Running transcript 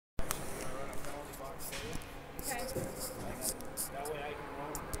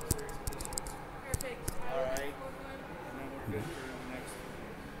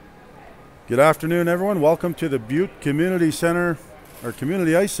Good afternoon, everyone. Welcome to the Butte Community Center, or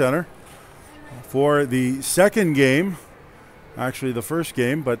Community Ice Center, for the second game, actually the first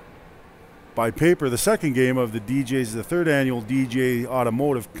game, but by paper, the second game of the DJs, the third annual DJ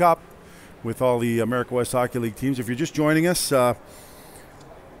Automotive Cup with all the America West Hockey League teams. If you're just joining us,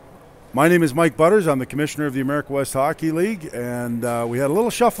 my name is Mike Butters. I'm the commissioner of the America West Hockey League, and we had a little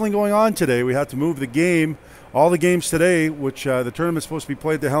shuffling going on today. We had to move the game, all the games today, which the tournament's supposed to be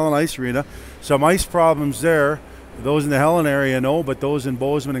played at the Helen Ice Arena. Some ice problems there. Those in the Helen area know, but those in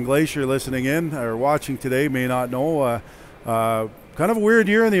Bozeman and Glacier listening in or watching today may not know. Kind of a weird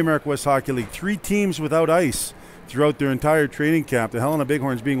year in the America West Hockey League. 3 teams without ice throughout their entire training camp, the Helena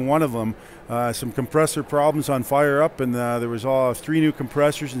Bighorns being one of them. Some compressor problems on Fire Up, and there was 3 new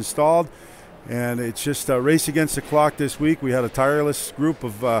compressors installed, and it's just a race against the clock this week. We had a tireless group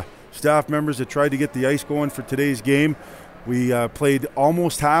of staff members that tried to get the ice going for today's game. We played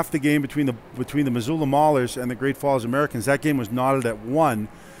almost half the game between the Missoula Maulers and the Great Falls Americans. That game was knotted at 1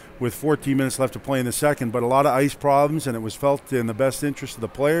 with 14 minutes left to play in the second, but a lot of ice problems, and it was felt in the best interest of the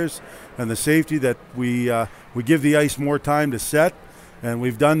players and the safety that we give the ice more time to set, and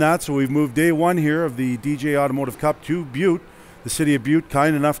we've done that. So we've moved day 1 here of the DJ Automotive Cup to Butte. The city of Butte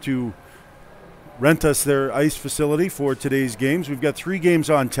kind enough to rent us their ice facility for today's games. We've got 3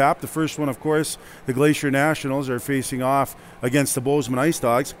 games on tap. The first one, of course, the Glacier Nationals are facing off against the Bozeman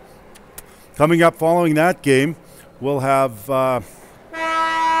Icedogs. Coming up following that game, we'll have, as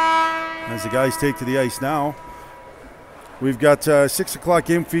the guys take to the ice now, we've got a 6 o'clock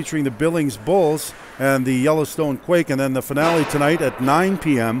game featuring the Billings Bulls and the Yellowstone Quake, and then the finale tonight at 9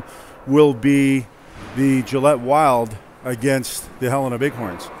 p.m. will be the Gillette Wild against the Helena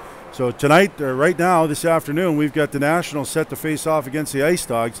Bighorns. So tonight, right now, this afternoon, we've got the Nationals set to face off against the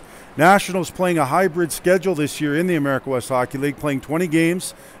Icedogs. Nationals playing a hybrid schedule this year in the America West Hockey League, playing 20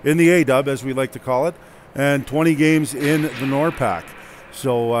 games in the A-Dub, as we like to call it, and 20 games in the NORPAC.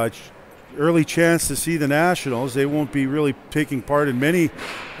 So early chance to see the Nationals. They won't be really taking part in many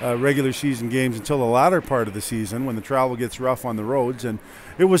regular season games until the latter part of the season when the travel gets rough on the roads. And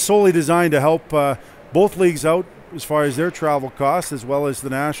it was solely designed to help both leagues out as far as their travel costs, as well as the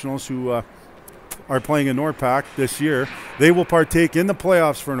Nationals, who are playing in NORPAC this year. They will partake in the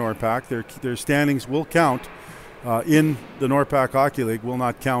playoffs for NORPAC. Their standings will count in the NORPAC Hockey League, will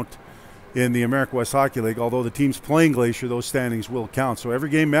not count in the America West Hockey League, although the teams playing Glacier, those standings will count. So every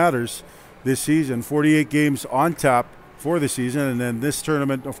game matters this season. 48 games on tap for the season, and then this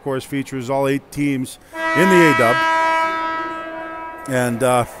tournament, of course, features all 8 teams in the A-Dub. And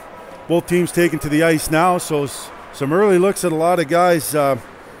both teams taken to the ice now, so some early looks at a lot of guys.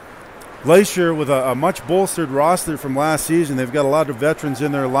 Glacier with a much bolstered roster from last season. They've got a lot of veterans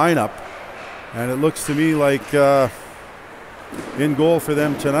in their lineup, and it looks to me like in goal for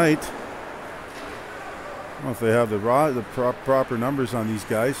them tonight. I don't know if they have the proper numbers on these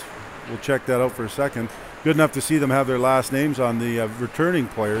guys. We'll check that out for a second. Good enough to see them have their last names on the returning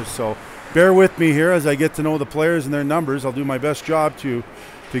players, so bear with me here as I get to know the players and their numbers. I'll do my best job to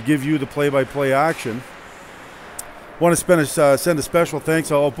give you the play-by-play action. Want to send a special thanks.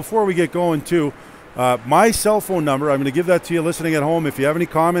 Before we get going, too, my cell phone number, I'm going to give that to you listening at home. If you have any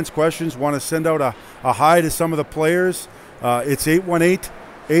comments, questions, want to send out a hi to some of the players, it's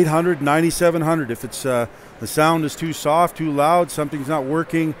 818-800-9700. If it's the sound is too soft, too loud, something's not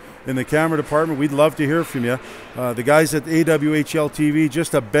working in the camera department, we'd love to hear from you. The guys at AWHL TV,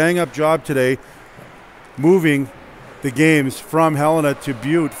 just a bang-up job today moving the games from Helena to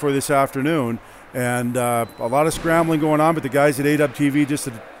Butte for this afternoon. And a lot of scrambling going on, but the guys at AW TV just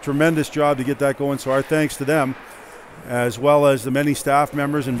did a tremendous job to get that going. So our thanks to them, as well as the many staff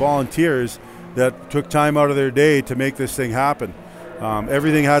members and volunteers that took time out of their day to make this thing happen.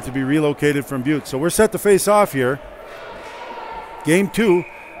 Everything had to be relocated from Butte. So we're set to face off here. Game 2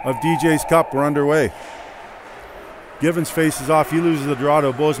 of DJ's Cup, we're underway. Givens faces off. He loses the draw to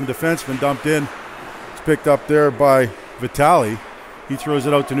a Bozeman defenseman, dumped in. It's picked up there by Vitale. He throws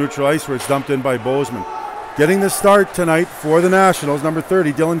it out to neutral ice where it's dumped in by Bozeman. Getting the start tonight for the Nationals, number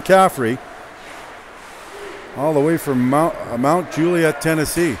 30, Dylan Caffrey, all the way from Mount Juliet,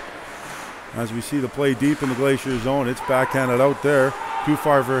 Tennessee. As we see the play deep in the Glacier zone, it's backhanded out there. Too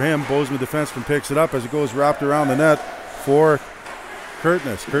far for him. Bozeman defenseman picks it up as it goes wrapped around the net for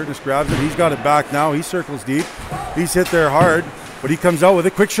Curtness. Curtness grabs it. He's got it back now. He circles deep. He's hit there hard, but he comes out with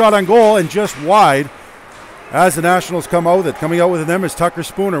it. Quick shot on goal and just wide. As the Nationals come out with it. Coming out with them is Tucker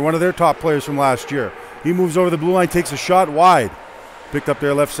Spooner, one of their top players from last year. He moves over the blue line, takes a shot wide. Picked up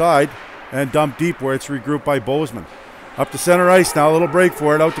their left side and dumped deep where it's regrouped by Bozeman. Up to center ice now, a little break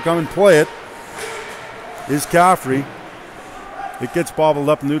for it. Out to come and play it is Caffrey. It gets bobbled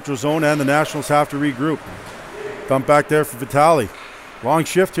up in the neutral zone, and the Nationals have to regroup. Dump back there for Vitale. Long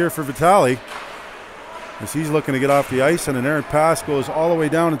shift here for Vitale as he's looking to get off the ice, and an errant pass goes all the way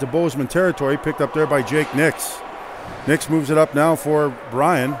down into Bozeman territory, picked up there by Jake Nix. Nix moves it up now for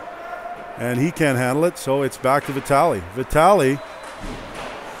Brian, and he can't handle it, so it's back to Vitale. Vitale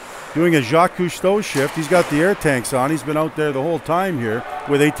doing a Jacques Cousteau shift. He's got the air tanks on. He's been out there the whole time here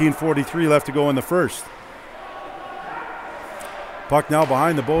with 18:43 left to go in the first. Puck now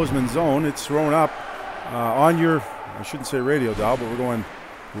behind the Bozeman zone. It's thrown up on your, I shouldn't say radio dial, but we're going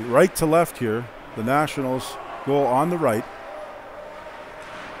right to left here. The Nationals go on the right.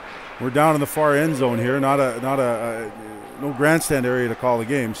 We're down in the far end zone here, no grandstand area to call the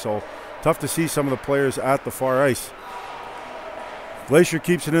game, so tough to see some of the players at the far ice. Glacier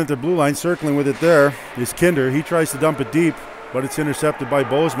keeps it in at the blue line, circling with it there is Kinder. He tries to dump it deep, but it's intercepted by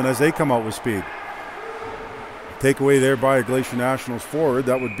Bozeman as they come out with speed. Takeaway there by a Glacier Nationals forward.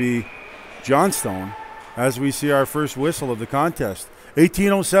 That would be Johnstone as we see our first whistle of the contest.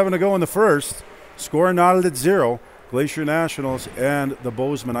 18:07 to go in the first. Score knotted at 0. Glacier Nationals and the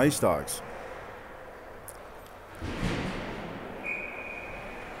Bozeman Icedogs.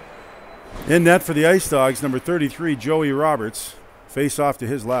 In net for the Icedogs, number 33, Joey Roberts. Face off to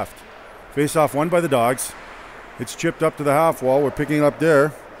his left. Face off won by the Dogs. It's chipped up to the half wall. We're picking up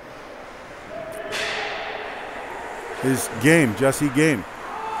there is Jesse Game.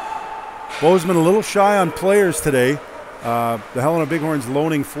 Bozeman a little shy on players today. The Helena Bighorns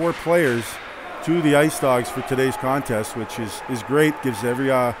loaning 4 players to the Icedogs for today's contest, which is great. Gives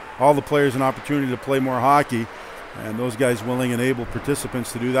all the players an opportunity to play more hockey, and those guys willing and able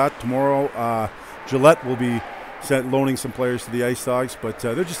participants to do that. Tomorrow, Gillette will be loaning some players to the Icedogs, but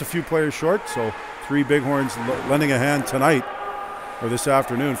they're just a few players short, so 3 Bighorns lending a hand tonight or this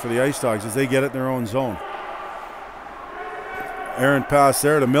afternoon for the Icedogs as they get it in their own zone. Errant pass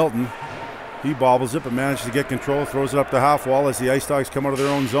there to Milton. He bobbles it but manages to get control, throws it up the half wall as the Icedogs come out of their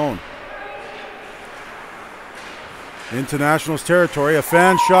own zone. Into Nationals territory, a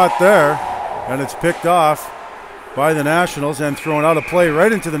fan shot there, and it's picked off by the Nationals and thrown out of play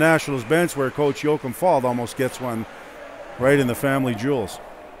right into the Nationals bench where Coach Joachim Fald almost gets one right in the family jewels.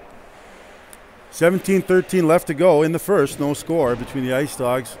 17:13 left to go in the first, no score between the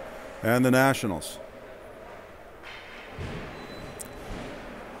Icedogs and the Nationals.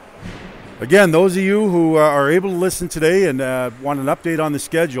 Again, those of you who are able to listen today and want an update on the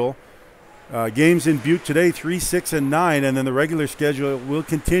schedule, games in Butte today, 3, 6, and 9, and then the regular schedule will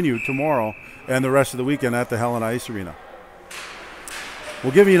continue tomorrow and the rest of the weekend at the Helena Ice Arena.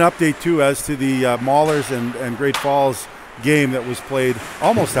 We'll give you an update, too, as to the Maulers and Great Falls game that was played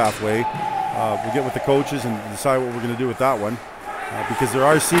almost halfway. We'll get with the coaches and decide what we're going to do with that one because there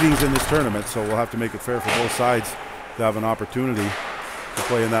are seedings in this tournament, so we'll have to make it fair for both sides to have an opportunity to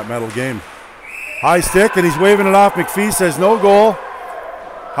play in that medal game. High stick, and he's waving it off. McPhee says no goal.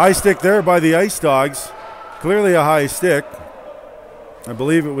 High stick there by the Icedogs. Clearly a high stick. I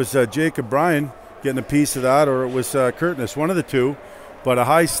believe it was Jacob Bryan getting a piece of that, or it was Curtness, one of the two. But a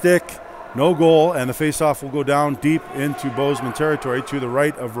high stick, no goal, and the faceoff will go down deep into Bozeman territory to the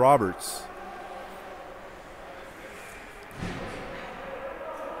right of Roberts.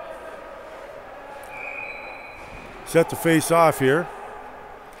 Set to face off here.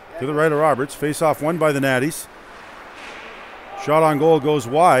 To the right of Roberts. Face off won by the Natties. Shot on goal goes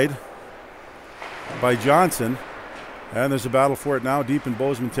wide by Johnson. And there's a battle for it now deep in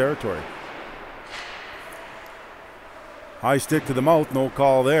Bozeman territory. High stick to the mouth, no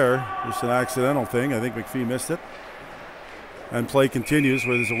call there. Just an accidental thing. I think McPhee missed it. And play continues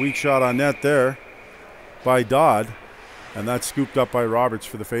where there's a weak shot on net there by Dodd. And that's scooped up by Roberts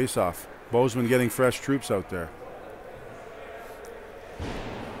for the faceoff. Bozeman getting fresh troops out there.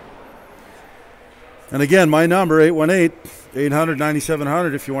 And again, my number,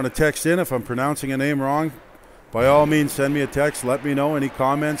 818-800-9700. If you want to text in, if I'm pronouncing a name wrong, by all means, send me a text. Let me know any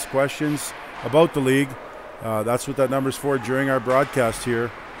comments, questions about the league. That's what that number's for during our broadcast here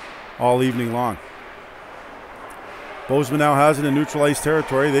all evening long. Bozeman now has it in neutral ice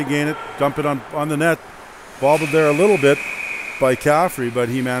territory. They gain it, dump it on the net. Bobbled there a little bit by Caffrey, but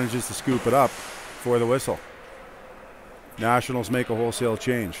he manages to scoop it up for the whistle. Nationals make a wholesale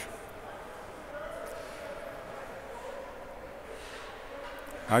change.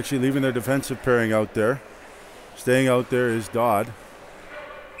 Actually leaving their defensive pairing out there. Staying out there is Dodd.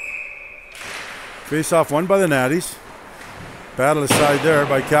 Face-off won by the Natties. Battle aside there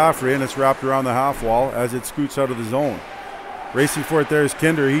by Caffrey, and it's wrapped around the half wall as it scoots out of the zone. Racing for it there is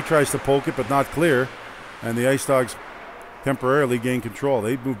Kinder. He tries to poke it, but not clear. And the Icedogs temporarily gain control.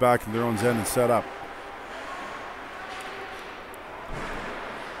 They move back in their own end and set up.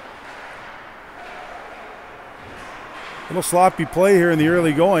 little sloppy play here in the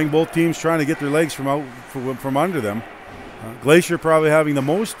early going. Both teams trying to get their legs from under them. Glacier probably having the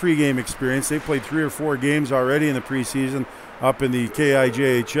most pregame experience. They played 3 or 4 games already in the preseason up in the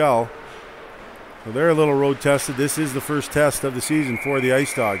KIJHL. So they're a little road tested. This is the first test of the season for the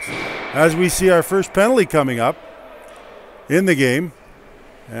Icedogs. As we see our first penalty coming up in the game.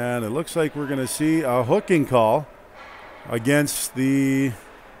 And it looks like we're going to see a hooking call against the,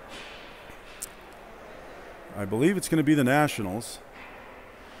 I believe it's going to be the Nationals.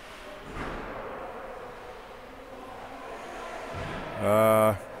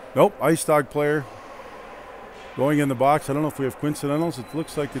 Nope, Icedog player going in the box. I don't know if we have coincidentals. It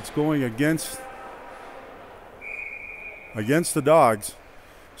looks like it's going against the Dogs.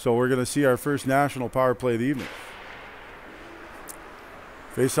 So we're going to see our first national power play of the evening.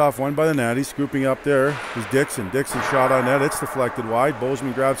 Face-off won by the Natties. Scooping up there is Dixon. Dixon shot on net. It's deflected wide.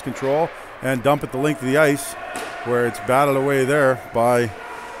 Bozeman grabs control and dump at the length of the ice where it's batted away there by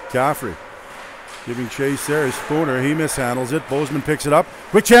Caffrey. Giving chase there is Spooner. He mishandles it. Bozeman picks it up.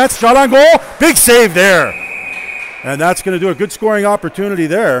 Quick chance. Shot on goal. Big save there. And that's going to do a good scoring opportunity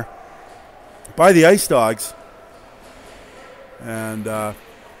there by the Icedogs. And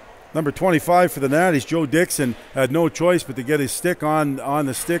number 25 for the Natties, Joe Dixon, had no choice but to get his stick on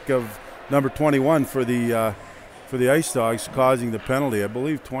the stick of number 21 for the Icedogs, causing the penalty. I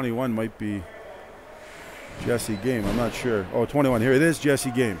believe 21 might be Jesse Game. I'm not sure. Oh, 21. Here it is,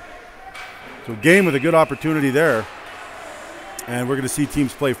 Jesse Game. So Game with a good opportunity there. And we're going to see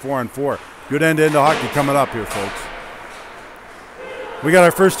teams play 4-on-4. Good end-to-end hockey coming up here, folks. We got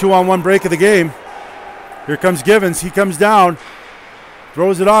our first 2-on-1 break of the game. Here comes Givens. He comes down.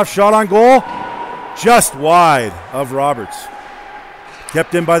 Throws it off. Shot on goal. Just wide of Roberts.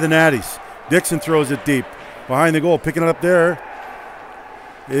 Kept in by the Natties. Dixon throws it deep. Behind the goal. Picking it up there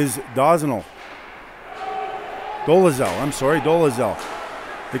is Dolezal. Dolezal.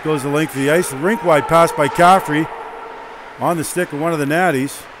 It goes the length of the ice. The rink-wide pass by Caffrey on the stick of one of the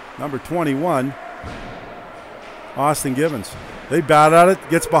Natties. Number 21, Austin Givens. They bat at it.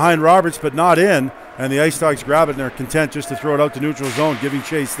 Gets behind Roberts, but not in. And the Icedogs grab it and they're content just to throw it out to neutral zone. Giving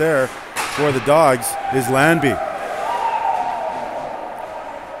chase there for the Dogs is Landby.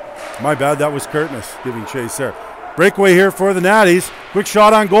 My bad, that was Curtness giving chase there. Breakaway here for the Natties. Quick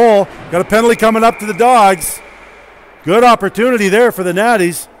shot on goal. Got a penalty coming up to the Dogs. Good opportunity there for the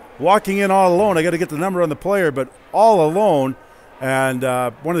Natties. Walking in all alone. I got to get the number on the player, but all alone. And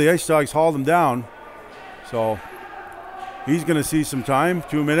one of the Icedogs hauled him down. So he's going to see some time.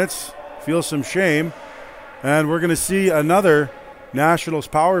 2 minutes. Feel some shame. And we're going to see another Nationals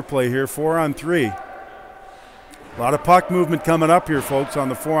power play here, 4-on-3. A lot of puck movement coming up here, folks, on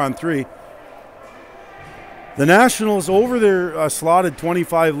the 4-on-3. The Nationals over their slotted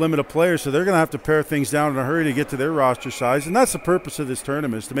 25 limit of players, so they're going to have to pare things down in a hurry to get to their roster size. And that's the purpose of this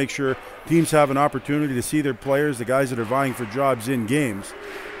tournament, is to make sure teams have an opportunity to see their players, the guys that are vying for jobs in games.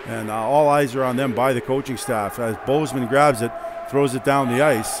 And all eyes are on them by the coaching staff as Bozeman grabs it, throws it down the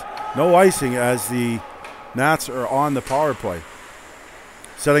ice. No icing as the Nats are on the power play.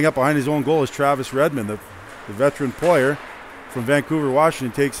 Setting up behind his own goal is Travis Redmond, the veteran player from Vancouver,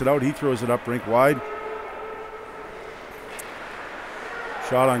 Washington, takes it out. He throws it up rink wide.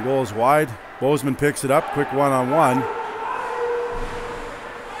 Shot on goal is wide. Bozeman picks it up. Quick one-on-one.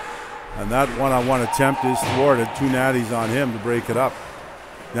 And that one-on-one attempt is thwarted. 2 Natties on him to break it up.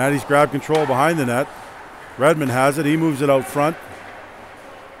 Natties grab control behind the net. Redmond has it. He moves it out front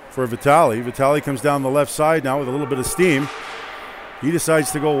for Vitale. Vitale comes down the left side now with a little bit of steam. He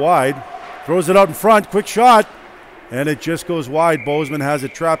decides to go wide. Throws it out in front. Quick shot. And it just goes wide. Bozeman has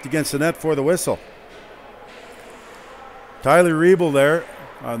it trapped against the net for the whistle. Tyler Riebel there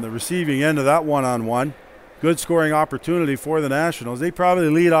on the receiving end of that one-on-one. Good scoring opportunity for the Nationals. They probably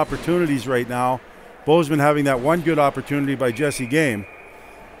lead opportunities right now. Bozeman having that one good opportunity by Jesse Game.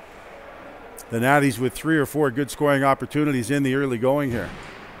 The Natties with 3 or 4 good scoring opportunities in the early going here.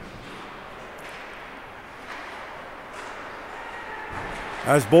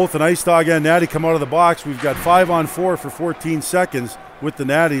 As both an Icedog and Natty come out of the box, we've got 5-on-4 for 14 seconds with the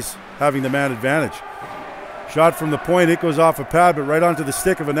Natties having the man advantage. Shot from the point, it goes off a pad, but right onto the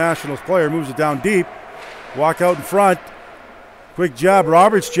stick of a Nationals player, moves it down deep. Walk out in front. Quick jab,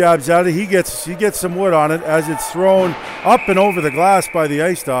 Roberts jabs at it. He gets some wood on it as it's thrown up and over the glass by the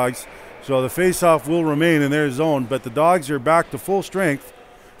Icedogs. So the faceoff will remain in their zone, but the Dogs are back to full strength.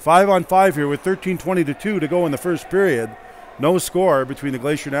 5-on-5 here with 13:20 to go in the first period. No score between the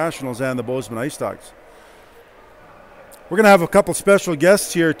Glacier Nationals and the Bozeman Icedogs. We're going to have a couple special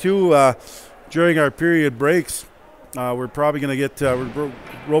guests here too during our period breaks. We're probably going to get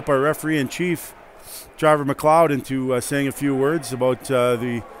rope our referee in chief Trevor McLeod into saying a few words about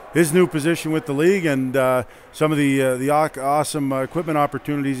his new position with the league and some of the awesome equipment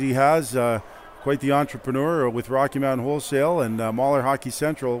opportunities he has. Quite the entrepreneur with Rocky Mountain Wholesale and Mahler Hockey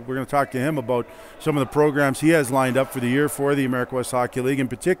Central. We're going to talk to him about some of the programs he has lined up for the year for the America West Hockey League, in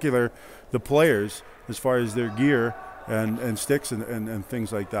particular the players as far as their gear and sticks and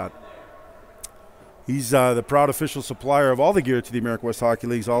things like that. He's the proud official supplier of all the gear to the America West Hockey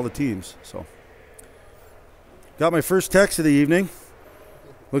Leagues, all the teams. So, got my first text of the evening.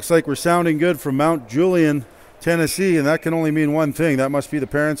 Looks like we're sounding good from Mount Julian, Tennessee, and that can only mean one thing. That must be the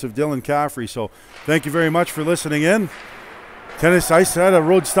parents of Dylan Caffrey. So thank you very much for listening in. I had a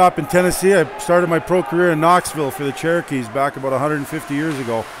road stop in Tennessee. I started my pro career in Knoxville for the Cherokees back about 150 years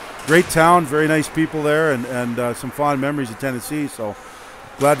ago. Great town, very nice people there, and some fond memories of Tennessee. So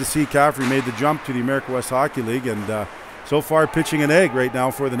glad to see Caffrey made the jump to the America West Hockey League, and so far pitching an egg right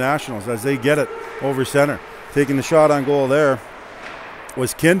now for the Nationals as they get it over center. Taking the shot on goal there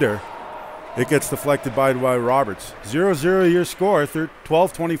was Kinder. It gets deflected by Roberts. 0-0 your score,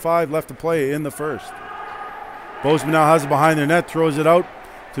 12:25 left to play in the first. Bozeman now has it behind their net, throws it out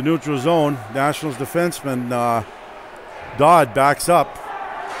to neutral zone. Nationals defenseman Dodd backs up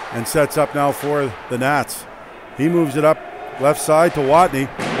and sets up now for the Nats. He moves it up left side to Watney.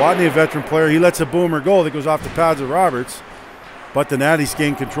 Watney, a veteran player, he lets a boomer go that goes off the pads of Roberts, but the Natties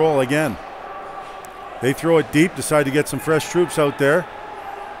gain control again. They throw it deep, decide to get some fresh troops out there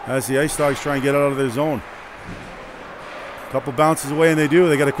as the Icedogs try and get out of their zone. A couple bounces away, and they do.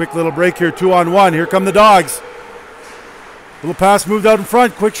 They got a quick little break here, 2-on-1. Here come the Dogs. Little pass moved out in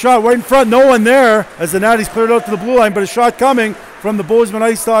front. Quick shot right in front. No one there as the Natties cleared out to the blue line, but a shot coming from the Bozeman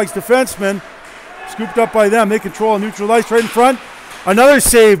Icedogs defenseman. Scooped up by them. They control a neutral ice right in front. Another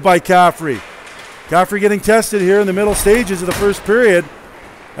save by Caffrey. Caffrey getting tested here in the middle stages of the first period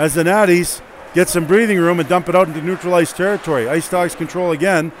as the Natties get some breathing room and dump it out into neutral ice territory. Icedogs control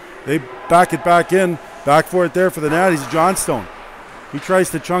again. They back it back in. Back for it there for the Natties. Johnstone. He tries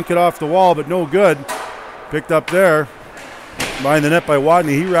to chunk it off the wall, but no good. Picked up there behind the net by Watney.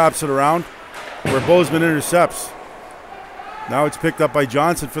 He wraps it around where Bozeman intercepts. Now it's picked up by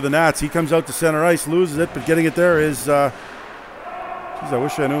Johnson for the Nats. He comes out to center ice, loses it, but getting it there is, I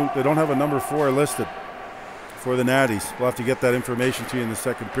wish I knew. They don't have a number 4 listed for the Natties. We'll have to get that information to you in the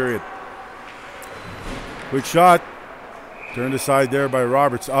second period. Quick shot, turned aside there by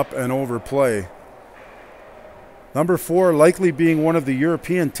Roberts, up and over play. Number 4 likely being one of the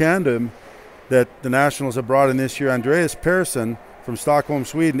European tandem that the Nationals have brought in this year. Andreas Persson from Stockholm,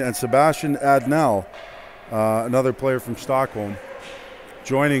 Sweden, and Sebastian Adnell, another player from Stockholm,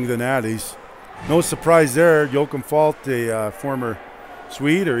 joining the Natties. No surprise there. Joachim Falt, a former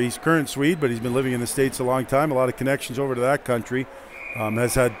Swede, or he's current Swede, but he's been living in the States a long time. A lot of connections over to that country.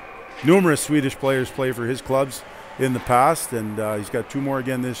 Has had numerous Swedish players play for his clubs in the past, and he's got 2 more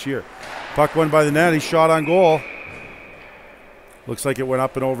again this year. Puck won by the Natties, shot on goal. Looks like it went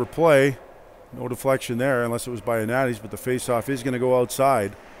up and over play. No deflection there unless it was by a Natties, but the faceoff is going to go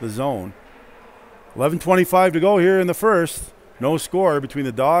outside the zone. 11:25 to go here in the first. No score between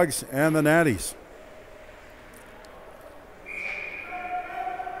the Dogs and the Natties.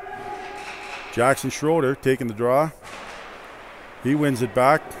 Jackson Schroeder taking the draw. He wins it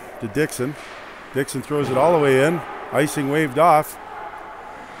back to Dixon. Dixon throws it all the way in. Icing waved off.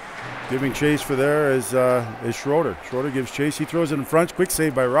 Giving chase for there is Schroeder. Schroeder gives chase. He throws it in front. Quick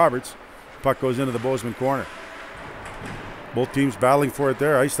save by Roberts. Puck goes into the Bozeman corner. Both teams battling for it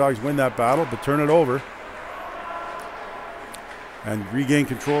there. Icedogs win that battle, but turn it over and regain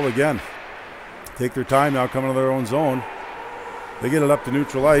control again. Take their time now, coming to their own zone. They get it up to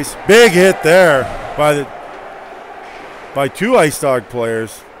neutral ice. Big hit there by 2 Icedog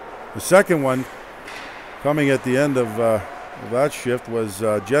players. The second one coming at the end of that shift was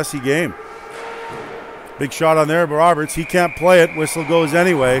Jesse Game. Big shot on there by Roberts. He can't play it. Whistle goes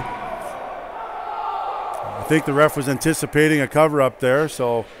anyway. I think the ref was anticipating a cover up there,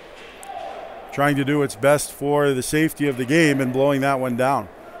 so trying to do its best for the safety of the game and blowing that one down.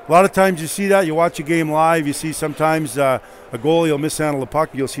 A lot of times you see that. You watch a game live. You see sometimes a goalie will mishandle the puck.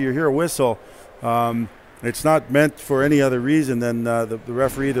 You'll hear a whistle. It's not meant for any other reason than the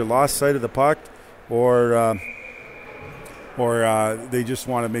referee either lost sight of the puck or they just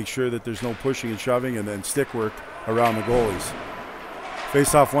want to make sure that there's no pushing and shoving and then stick work around the goalies.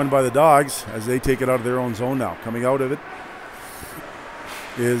 Face-off won by the Dogs as they take it out of their own zone now. Coming out of it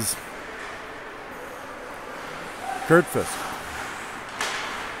is Kerfus,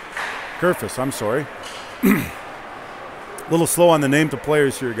 I'm sorry. A little slow on the name to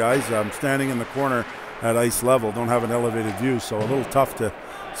players here, guys. I'm standing in the corner at ice level. Don't have an elevated view, so a little tough to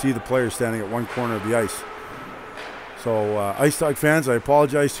see the players standing at one corner of the ice. So Ice Dog fans, I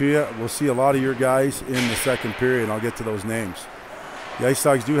apologize to you. We'll see a lot of your guys in the second period, and I'll get to those names. The Ice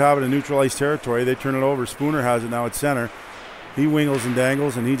Dogs do have it in neutral ice territory. They turn it over. Spooner has it now at center. He wingles and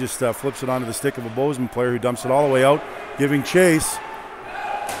dangles, and he just flips it onto the stick of a Bozeman player who dumps it all the way out, giving chase.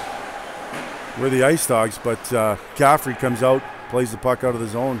 We're the Ice Dogs, but Caffrey comes out, plays the puck out of the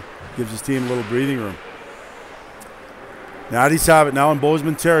zone, gives his team a little breathing room. Natties have it now in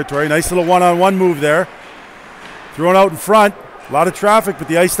Bozeman territory. Nice little one-on-one move there. Thrown out in front. A lot of traffic, but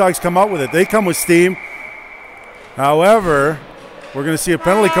the Ice Dogs come out with it. They come with steam. However, we're going to see a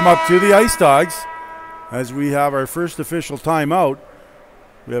penalty come up to the Ice Dogs as we have our first official timeout.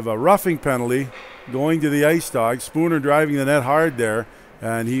 We have a roughing penalty going to the Ice Dogs. Spooner driving the net hard there,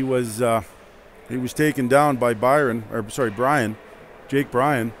 and he was taken down by Jake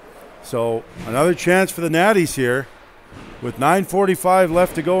Bryan. So another chance for the Natties here with 9:45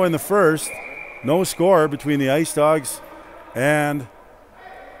 left to go in the first. No score between the Ice Dogs and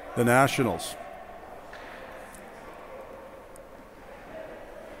the Nationals.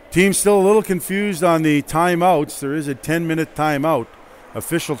 Team's still a little confused on the timeouts. There is a 10-minute timeout,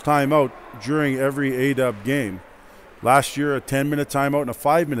 official timeout, during every A-Dub game. Last year, a 10-minute timeout and a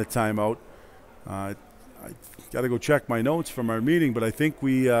 5-minute timeout. I got to go check my notes from our meeting, but I think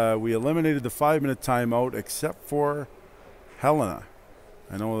we eliminated the 5-minute timeout except for Helena.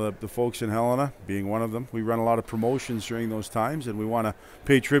 I know the folks in Helena, being one of them, we run a lot of promotions during those times, and we want to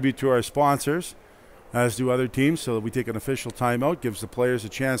pay tribute to our sponsors, as do other teams, so that we take an official timeout, gives the players a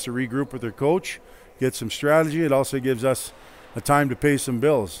chance to regroup with their coach, get some strategy. It also gives us a time to pay some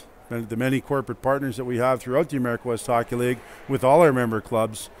bills. The many corporate partners that we have throughout the America West Hockey League with all our member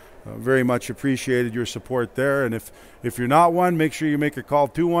clubs, very much appreciated your support there. And if you're not one, make sure you make a call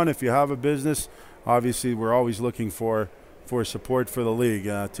to one. If you have a business, obviously we're always looking for support for the league,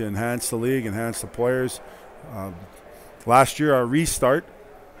 to enhance the league, enhance the players. Last year, our restart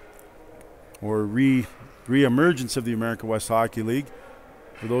or re-emergence of the America West Hockey League.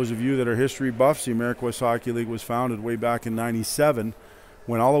 For those of you that are history buffs, the America West Hockey League was founded way back in '97,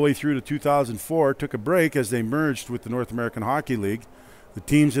 went all the way through to 2004, took a break as they merged with the North American Hockey League. The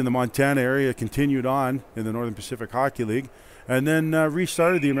teams in the Montana area continued on in the Northern Pacific Hockey League, and then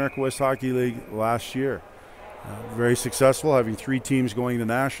restarted the America West Hockey League last year. Very successful, having 3 teams going to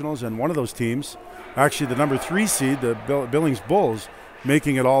nationals, and one of those teams, actually the number 3 seed, the Billings Bulls,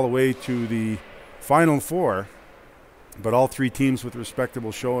 making it all the way to the Final Four, but all 3 teams with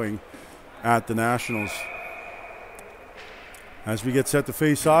respectable showing at the nationals. As we get set to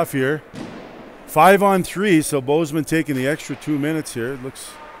face off here, 5-on-3, so Bozeman taking the extra 2 minutes here. It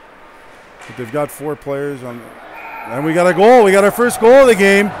looks like they've got 4 players on, and we got a goal. We got our first goal of the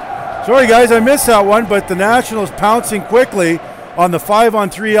game. Sorry, guys, I missed that one, but the Nationals pouncing quickly on the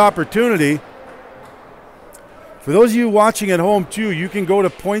 5-on-3 opportunity. For those of you watching at home, too, you can go to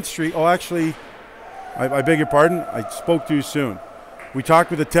Point Street. Oh, actually, I beg your pardon. I spoke too soon. We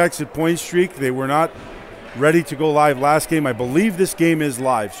talked with the Techs at Point Street. They were not ready to go live last game. I believe this game is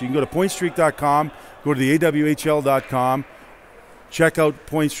live. So you can go to pointstreak.com, go to the awhl.com, check out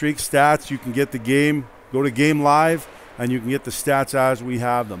Point Streak stats. You can get the game, go to Game Live, and you can get the stats as we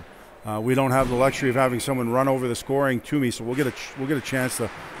have them. We don't have the luxury of having someone run over the scoring to me, so we'll get a chance to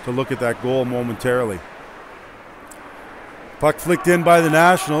look at that goal momentarily. Puck flicked in by the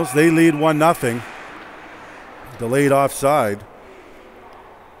Nationals. They lead 1-0. Delayed offside.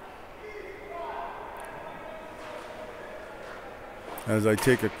 As I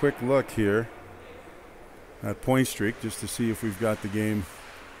take a quick look here at Point Streak just to see if we've got the game.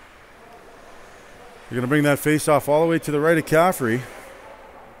 You're going to bring that face-off all the way to the right of Caffrey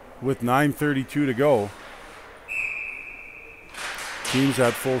with 9:32 to go. Team's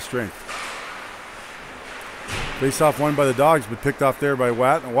at full strength. Face-off won by the Dogs, but picked off there by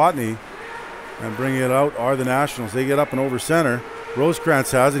Watney. And bringing it out are the Nationals. They get up and over center.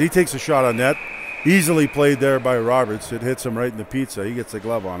 Rosekrantz has it. He takes a shot on net. Easily played there by Roberts. It hits him right in the pizza. He gets a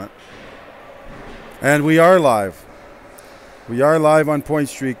glove on it. And we are live. We are live on Point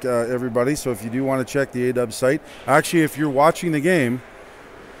Streak, everybody. So if you do want to check the A-Dub site. Actually, if you're watching the game,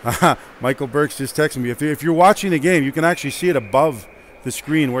 Michael Burke's just texting me. If you're watching the game, you can actually see it above the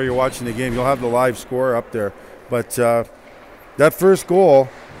screen where you're watching the game. You'll have the live score up there. But that first goal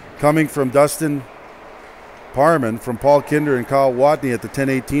coming from Dustin Parman, from Paul Kinder and Kyle Watney at the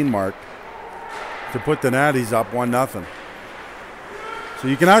 10:18 mark to put the Natties up 1-0. So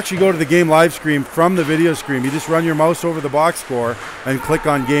you can actually go to the game live stream from the video screen. You just run your mouse over the box score and click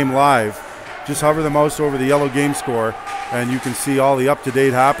on Game Live. Just hover the mouse over the yellow game score, and you can see all the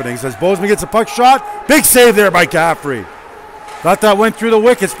up-to-date happenings. As Bozeman gets a puck shot, big save there by Caffrey. Thought that went through the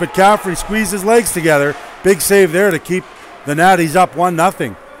wickets, but Caffrey squeezed his legs together. Big save there to keep the Natties up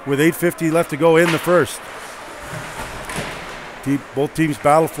 1-0 with 8:50 left to go in the first. Both teams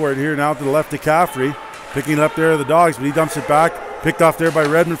battle for it here now to the left of Caffrey. Picking it up there are the Dogs, but he dumps it back. Picked off there by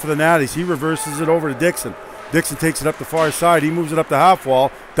Redmond for the Natties. He reverses it over to Dixon. Dixon takes it up the far side. He moves it up the half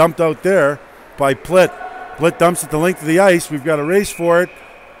wall. Dumped out there by Plitt. Plitt dumps it the length of the ice. We've got a race for it.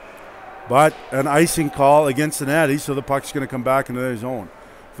 But an icing call against the Natties, so the puck's going to come back into their zone.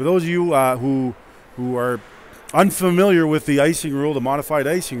 For those of you who are unfamiliar with the icing rule, the modified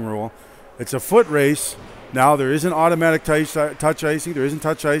icing rule, it's a foot race. Now, there isn't automatic touch icing. There isn't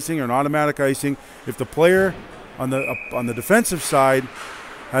touch icing or an automatic icing. If the player on the defensive side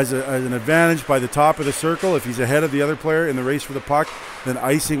has an advantage by the top of the circle, if he's ahead of the other player in the race for the puck, then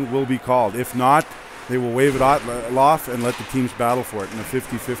icing will be called. If not, they will wave it off and let the teams battle for it in a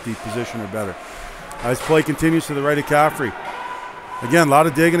 50-50 position or better. As play continues to the right of Caffrey. Again, a lot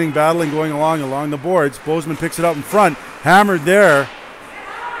of digging and battling going along the boards. Bozeman picks it up in front. Hammered there.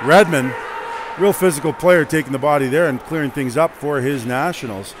 Redmond, real physical player, taking the body there and clearing things up for his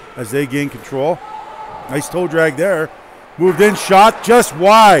Nationals as they gain control. Nice toe drag there. Moved in, shot just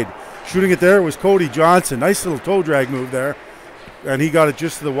wide. Shooting it there was Cody Johnson. Nice little toe drag move there. And he got it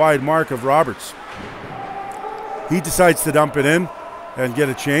just to the wide mark of Roberts. He decides to dump it in and get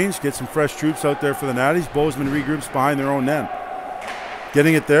a change, get some fresh troops out there for the Natties. Bozeman regroups behind their own net.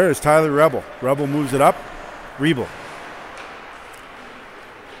 Getting it there is Tyler Rebel. Rebel moves it up. Rebel.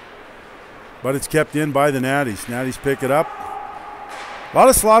 But it's kept in by the Natties. Natties pick it up. A lot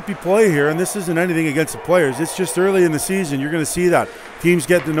of sloppy play here, and this isn't anything against the players. It's just early in the season. You're going to see that. Teams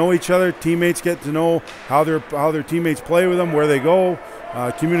get to know each other. Teammates get to know how their teammates play with them, where they go.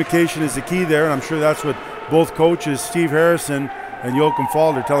 Communication is the key there, and I'm sure that's what both coaches, Steve Harrison and Joachim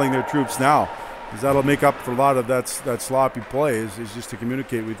Fald, are telling their troops now. Because that'll make up for a lot of that sloppy play is just to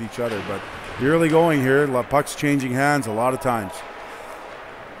communicate with each other. But the early going here, puck's changing hands a lot of times.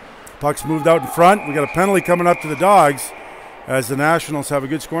 Puck's moved out in front. We got a penalty coming up to the Dogs as the Nationals have a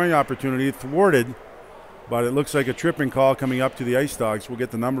good scoring opportunity, thwarted, but it looks like a tripping call coming up to the Icedogs. We'll get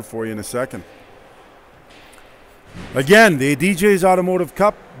the number for you in a second. Again, the DJ's Automotive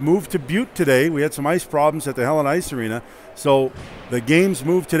Cup moved to Butte today. We had some ice problems at the Helen Ice Arena, so the games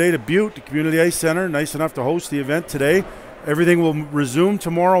moved today to Butte, the Community Ice Center, nice enough to host the event today. Everything will resume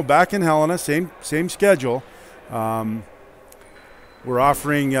tomorrow back in Helena, same schedule. We're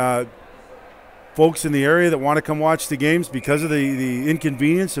offering folks in the area that want to come watch the games because of the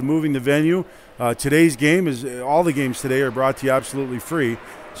inconvenience of moving the venue. Today's game all the games today are brought to you absolutely free.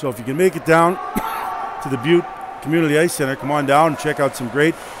 So if you can make it down to the Butte Community Ice Center, come on down and check out some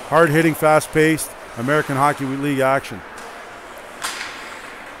great, hard-hitting, fast-paced American Hockey League action.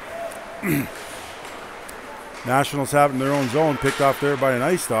 Nationals have it in their own zone, picked off there by an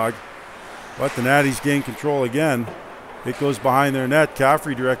Ice Dog. But the Natties gain control again. It goes behind their net.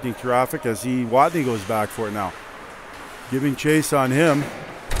 Caffrey directing traffic as Watney goes back for it now. Giving chase on him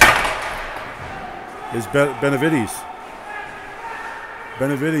is Benavides.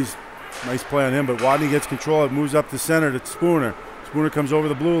 Benavides, nice play on him, but Watney gets control. It moves up the center to Spooner. Spooner comes over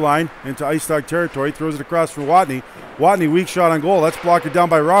the blue line into Ice Dog territory, throws it across for Watney. Watney, weak shot on goal. That's blocked down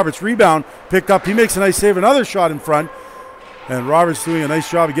by Roberts. Rebound, picked up. He makes a nice save. Another shot in front. And Roberts doing a nice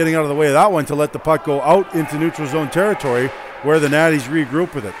job of getting out of the way of that one to let the puck go out into neutral zone territory where the Natties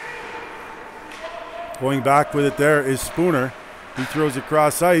regroup with it. Going back with it there is Spooner. He throws it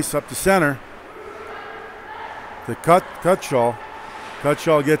cross ice up the center to Cutshaw.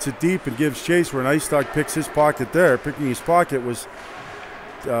 Cutshaw gets it deep and gives chase where an Ice Dog picks his pocket there. Picking his pocket was,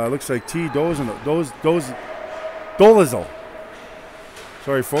 looks like T. Dolezal.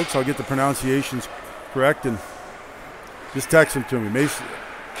 Sorry, folks, I'll get the pronunciations correct and just text him to me. Mason.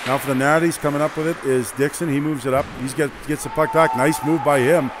 Now for the Natties, coming up with it is Dixon. He moves it up. He gets the puck back. Nice move by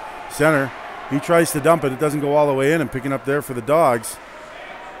him. Center. He tries to dump it. It doesn't go all the way in. And picking up there for the Dogs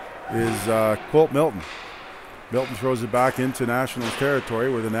is Colt Milton. Milton throws it back into Nationals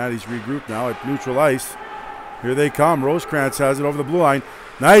territory where the Natties regroup now at neutral ice. Here they come. Rosecrans has it over the blue line.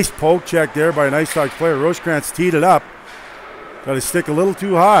 Nice poke check there by an Ice Dogs player. Rosecrans teed it up. Got his stick a little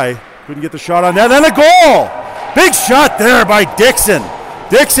too high. Couldn't get the shot on net. And a goal! Big shot there by Dixon.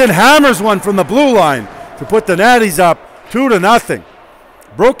 Dixon hammers one from the blue line to put the Natties up 2-0.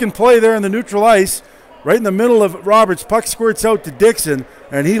 Broken play there in the neutral ice. Right in the middle of Roberts. Puck squirts out to Dixon,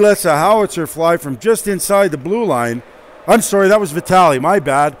 and he lets a howitzer fly from just inside the blue line. I'm sorry, that was Vitale. My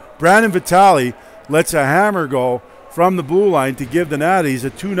bad. Brandon Vitale lets a hammer go from the blue line to give the Natties a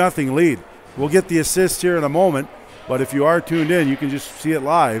 2-0 lead. We'll get the assist here in a moment, but if you are tuned in, you can just see it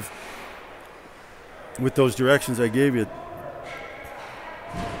live with those directions I gave you.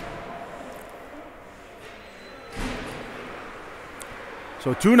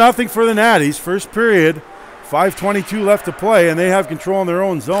 So 2-0 for the Natties. First period, 5:22 left to play, and they have control in their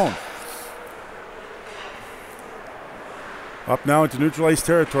own zone. Up now into neutral ice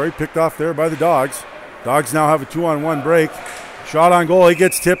territory, picked off there by the Dogs. Dogs now have a 2-on-1 break. Shot on goal, he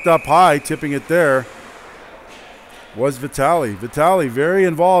gets tipped up high. Tipping it there was Vitali. Vitali very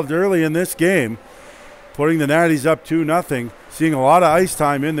involved early in this game, putting the Natties up 2-0. Seeing a lot of ice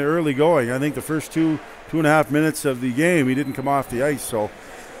time in the early going. I think the first two and a half minutes of the game, he didn't come off the ice. So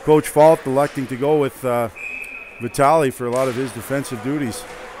Coach Fault electing to go with Vitali for a lot of his defensive duties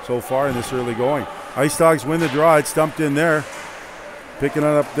so far in this early going. Icedogs win the draw. It's dumped in there. Picking it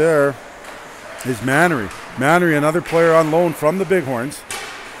up there is Mannery. Mannery, another player on loan from the Bighorns.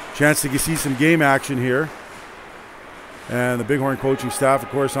 Chance to see some game action here. And the Bighorn coaching staff, of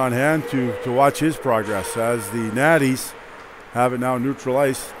course, on hand to watch his progress as the Natties have it now neutral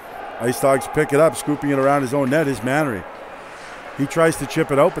ice. Icedogs pick it up, scooping it around his own net is Mannery. He tries to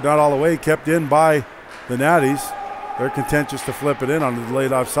chip it out, but not all the way. Kept in by the Natties. They're content just to flip it in on the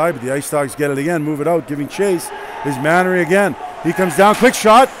delayed offside, but the Icedogs get it again, move it out, giving chase is Mannery again. He comes down, quick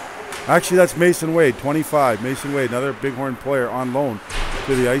shot. Actually, that's Mason Wade, 25. Mason Wade, another Bighorn player on loan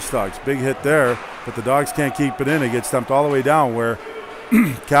to the Icedogs. Big hit there, but the Dogs can't keep it in. It gets dumped all the way down where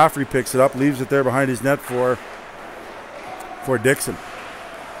Caffrey picks it up, leaves it there behind his net for Dixon.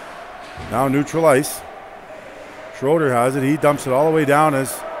 Now neutral ice. Schroeder has it. He dumps it all the way down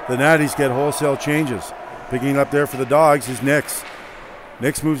as the Natties get wholesale changes. Picking it up there for the Dogs is Nix.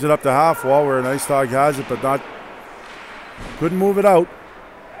 Nix moves it up the half wall where an Icedog has it, but couldn't move it out.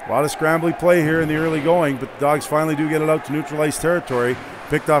 A lot of scrambly play here in the early going, but the Dogs finally do get it out to neutral ice territory.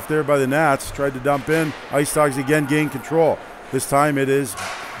 Picked off there by the Nats. Tried to dump in. Icedogs again gain control. This time it is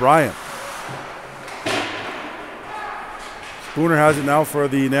Bryant. Spooner has it now for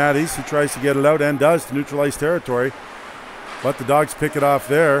the Natties. He tries to get it out and does to neutral ice territory. But the Dogs pick it off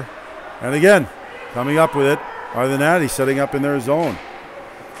there. And again, coming up with it are the Natties setting up in their zone.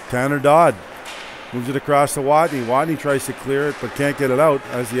 Tanner Dodd moves it across to Watney. Watney tries to clear it but can't get it out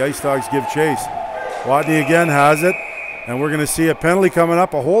as the Icedogs give chase. Watney again has it. And we're going to see a penalty coming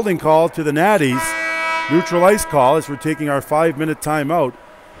up, a holding call to the Natties. Neutral ice call as we're taking our 5-minute timeout.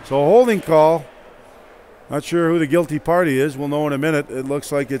 So a holding call. Not sure who the guilty party is. We'll know in a minute. It looks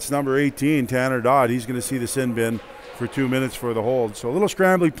like it's number 18, Tanner Dodd. He's going to see the sin bin for 2 minutes for the hold. So a little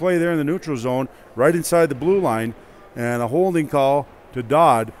scrambly play there in the neutral zone, right inside the blue line. And a holding call to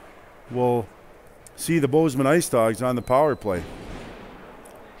Dodd will see the Bozeman Icedogs on the power play.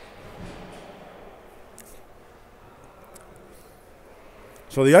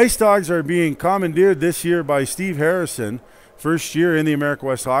 So the Icedogs are being commandeered this year by Steve Harrison. First year in the America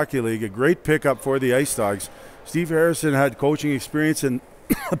West Hockey League, a great pickup for the Icedogs. Steve Harrison had coaching experience in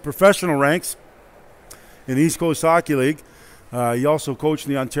professional ranks in the East Coast Hockey League. He also coached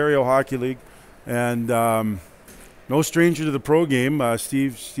in the Ontario Hockey League, and no stranger to the pro game.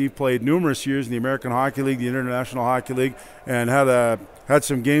 Steve played numerous years in the American Hockey League, the International Hockey League, and had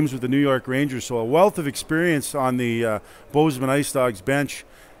some games with the New York Rangers. So a wealth of experience on the Bozeman Icedogs bench,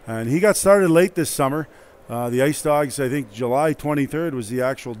 and he got started late this summer. The Icedogs, I think July 23rd was the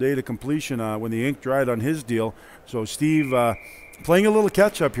actual date of completion when the ink dried on his deal. So Steve playing a little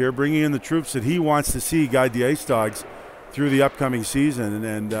catch-up here, bringing in the troops that he wants to see guide the Icedogs through the upcoming season.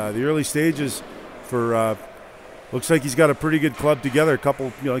 And the early stages for looks like he's got a pretty good club together. A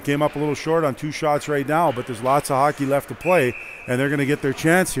couple, came up a little short on 2 shots right now, but there's lots of hockey left to play, and they're going to get their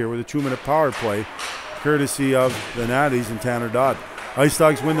chance here with a 2-minute power play, courtesy of the Natties and Tanner Dodd.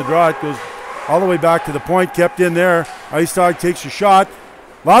 Icedogs win the draw. It goes all the way back to the point, kept in there. Icedog takes a shot.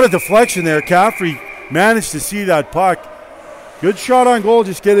 A lot of deflection there. Caffrey managed to see that puck. Good shot on goal,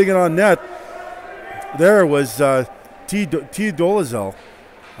 just getting it on net. There was T. Dolazel.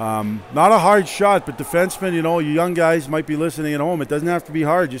 Not a hard shot, but defensemen, you young guys might be listening at home. It doesn't have to be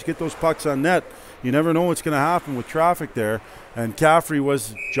hard. Just get those pucks on net. You never know what's going to happen with traffic there. And Caffrey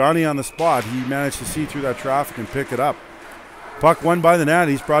was Johnny on the spot. He managed to see through that traffic and pick it up. Puck won by the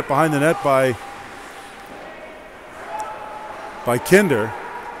Natties, brought behind the net by Kinder.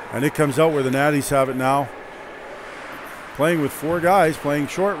 And it comes out where the Natties have it now. Playing with 4 guys, playing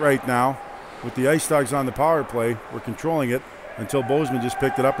short right now with the Icedogs on the power play. We're controlling it until Bozeman just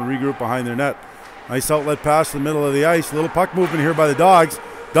picked it up and regrouped behind their net. Nice outlet pass to the middle of the ice. Little puck movement here by the Dogs.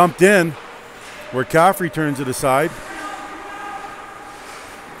 Dumped in where Caffrey turns it aside.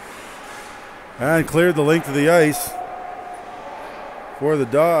 And cleared the length of the ice for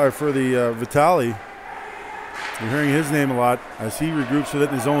the Vitali. You're hearing his name a lot as he regroups with it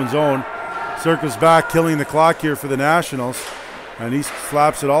in his own zone. Circles back, killing the clock here for the Nationals. And he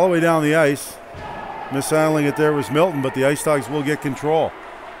slaps it all the way down the ice. Mishandling it there was Milton, but the Icedogs will get control.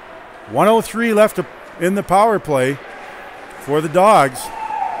 1:03 left in the power play for the Dogs.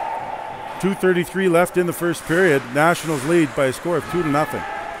 2:33 left in the first period. Nationals lead by a score of 2-0.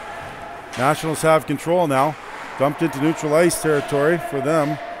 Nationals have control now. Dumped into neutral ice territory for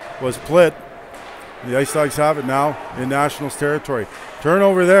them was Plitt. The Icedogs have it now in Nationals territory.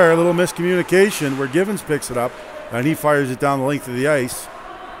 Turnover there, a little miscommunication where Givens picks it up, and he fires it down the length of the ice.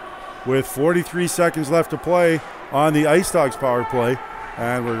 With 43 seconds left to play on the Icedogs power play,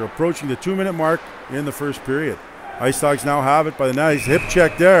 and we're approaching the 2-minute mark in the first period. Icedogs now have it by the Natties. Hip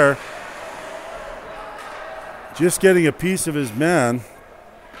check there. Just getting a piece of his man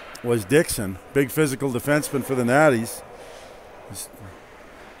was Dixon, big physical defenseman for the Natties.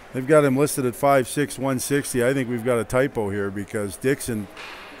 They've got him listed at 5'6", 160. I think we've got a typo here because Dixon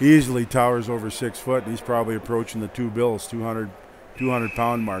easily towers over 6 foot. He's probably approaching the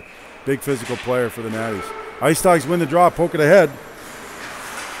 200-pound mark. Big physical player for the Natties. Icedogs win the draw, poke it ahead.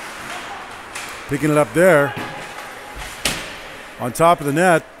 Picking it up there. On top of the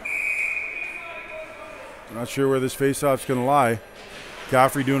net. Not sure where this faceoff's going to lie.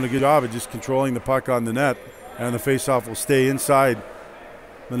 Caffrey doing a good job of just controlling the puck on the net, and the faceoff will stay inside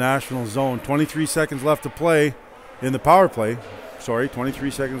the National zone. 23 seconds left to play in the power play.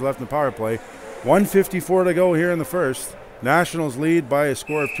 23 seconds left in the power play. 1:54 to go here in the first. Nationals lead by a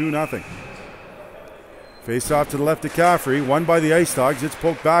score of 2-0. Faceoff to the left of Caffrey, won by the Icedogs. It's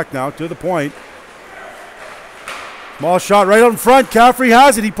poked back now to the point. Small shot right out in front. Caffrey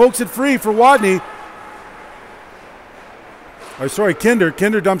has it. He pokes it free for Watney. Kinder.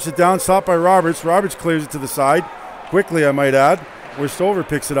 Kinder dumps it down, stopped by Roberts. Roberts clears it to the side. Quickly, I might add. Where Stover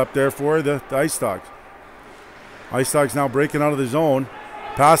picks it up there for the Icedogs. Icedogs now breaking out of the zone.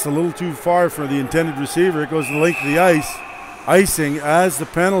 Pass a little too far for the intended receiver. It goes to the length of the ice. Icing as the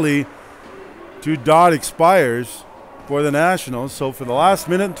penalty to Dodd expires for the Nationals. So for the last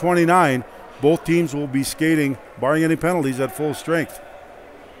minute and 29, both teams will be skating, barring any penalties, at full strength.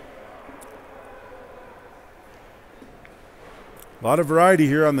 A lot of variety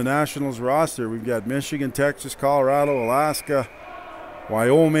here on the Nationals roster. We've got Michigan, Texas, Colorado, Alaska,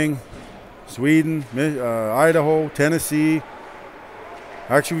 Wyoming, Sweden, Idaho, Tennessee.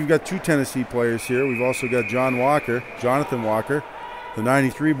 Actually, we've got 2 Tennessee players here. We've also got Jonathan Walker, the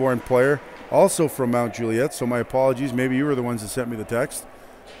 93-born player, also from Mount Juliet. So my apologies. Maybe you were the ones that sent me the text.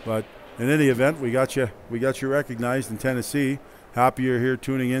 But in any event, we got you recognized in Tennessee. Happy you're here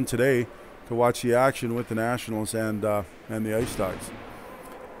tuning in today to watch the action with the Nationals and the Icedogs.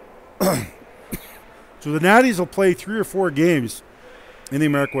 So the Natties will play 3 or 4 games in the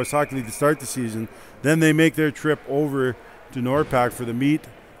America West Hockey League to start the season. Then they make their trip over to NORPAC for the meat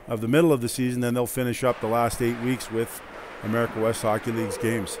of the middle of the season. Then they'll finish up the last 8 weeks with America West Hockey League's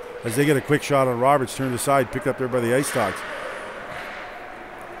games. As they get a quick shot on Roberts, turned aside, picked up there by the Icedogs.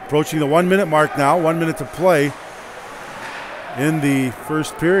 Approaching the 1-minute mark now, 1 minute to play in the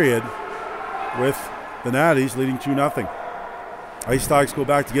first period with the Natties leading 2-0. Icedogs go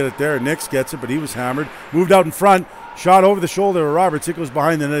back to get it there. Nix gets it, but he was hammered. Moved out in front. Shot over the shoulder of Roberts. It goes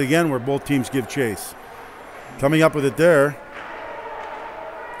behind the net again where both teams give chase. Coming up with it there.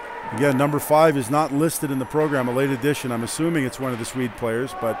 Again, number 5 is not listed in the program, a late addition. I'm assuming it's one of the Swede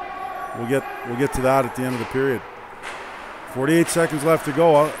players, but we'll get to that at the end of the period. 48 seconds left to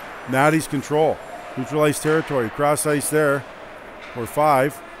go. Natties control. Neutral ice territory. Cross ice there for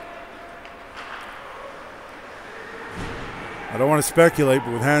 5. I don't want to speculate,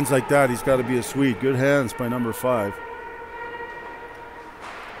 but with hands like that, he's got to be a Swede. Good hands by number 5.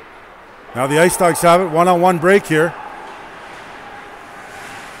 Now the Icedogs have it. One-on-one break here.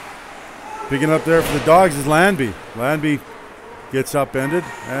 Picking up there for the Dogs is Landby. Landby gets upended,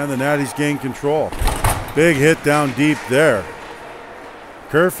 and the Natties gain control. Big hit down deep there.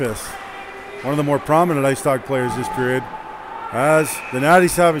 Kerfis, one of the more prominent Icedog players this period, as the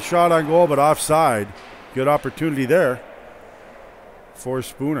Natties have a shot on goal, but offside. Good opportunity there for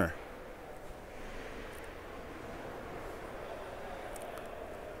Spooner.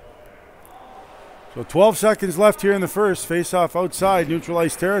 So 12 seconds left here in the first. Face-off outside neutral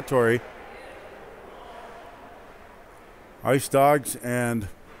ice territory. Icedogs and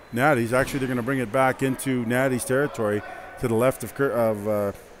Natties. Actually, they're going to bring it back into Natties territory to the left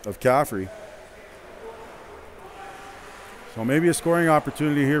of Caffrey. So maybe a scoring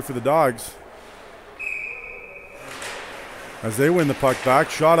opportunity here for the Dogs as they win the puck back.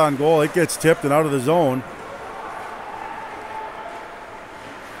 Shot on goal. It gets tipped and out of the zone.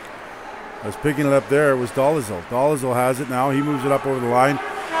 As picking it up there was Dolezal. Dolezal has it now. He moves it up over the line.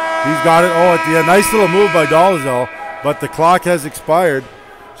 He's got it. Oh, at the end. Nice little move by Dolezal, but the clock has expired.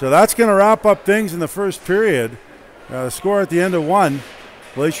 So that's going to wrap up things in the first period. The score at the end of 1,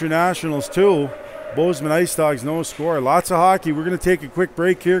 Glacier Nationals 2, Bozeman Icedogs no score. Lots of hockey. We're going to take a quick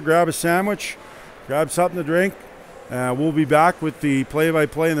break here, grab a sandwich, grab something to drink. We'll be back with the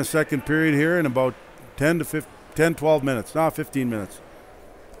play-by-play in the second period here in about 10 to 12 minutes, not 15 minutes.